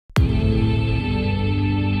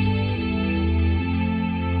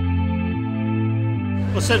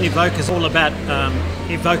Well, certainly Evoke is all about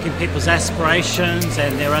evoking people's aspirations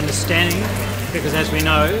and their understanding, because as we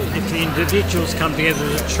know, if the individuals come together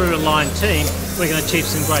as a true aligned team, we're going to achieve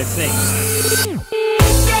some great things.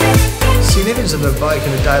 The significance of Evoke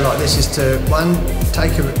in a day like this is to, one,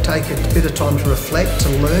 take a bit of time to reflect, to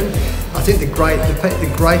learn. I think the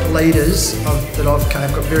great leaders that I've come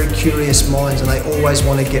have got very curious minds, and they always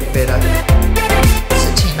want to get better. It's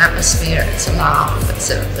a team atmosphere, it's a laugh,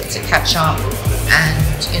 it's a catch up, and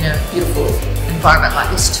in a beautiful environment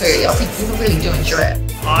like this too, I think people really do enjoy it.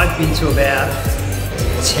 I've been to about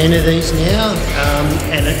 10 of these now,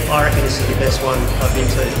 and I reckon this is the best one I've been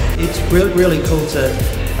to. It's really cool to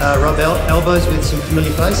rub elbows with some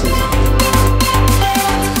familiar faces.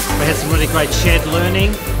 We had some really great shared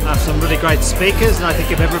learning, some really great speakers, and I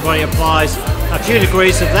think if everybody applies a few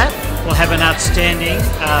degrees of that, we'll have an outstanding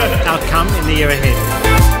outcome in the year ahead.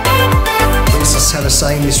 We used to have a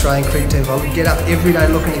saying in the Australian cricket team, if I get up every day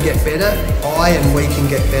looking to get better, I and we can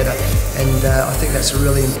get better. And I think that's a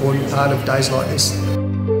really important part of days like this.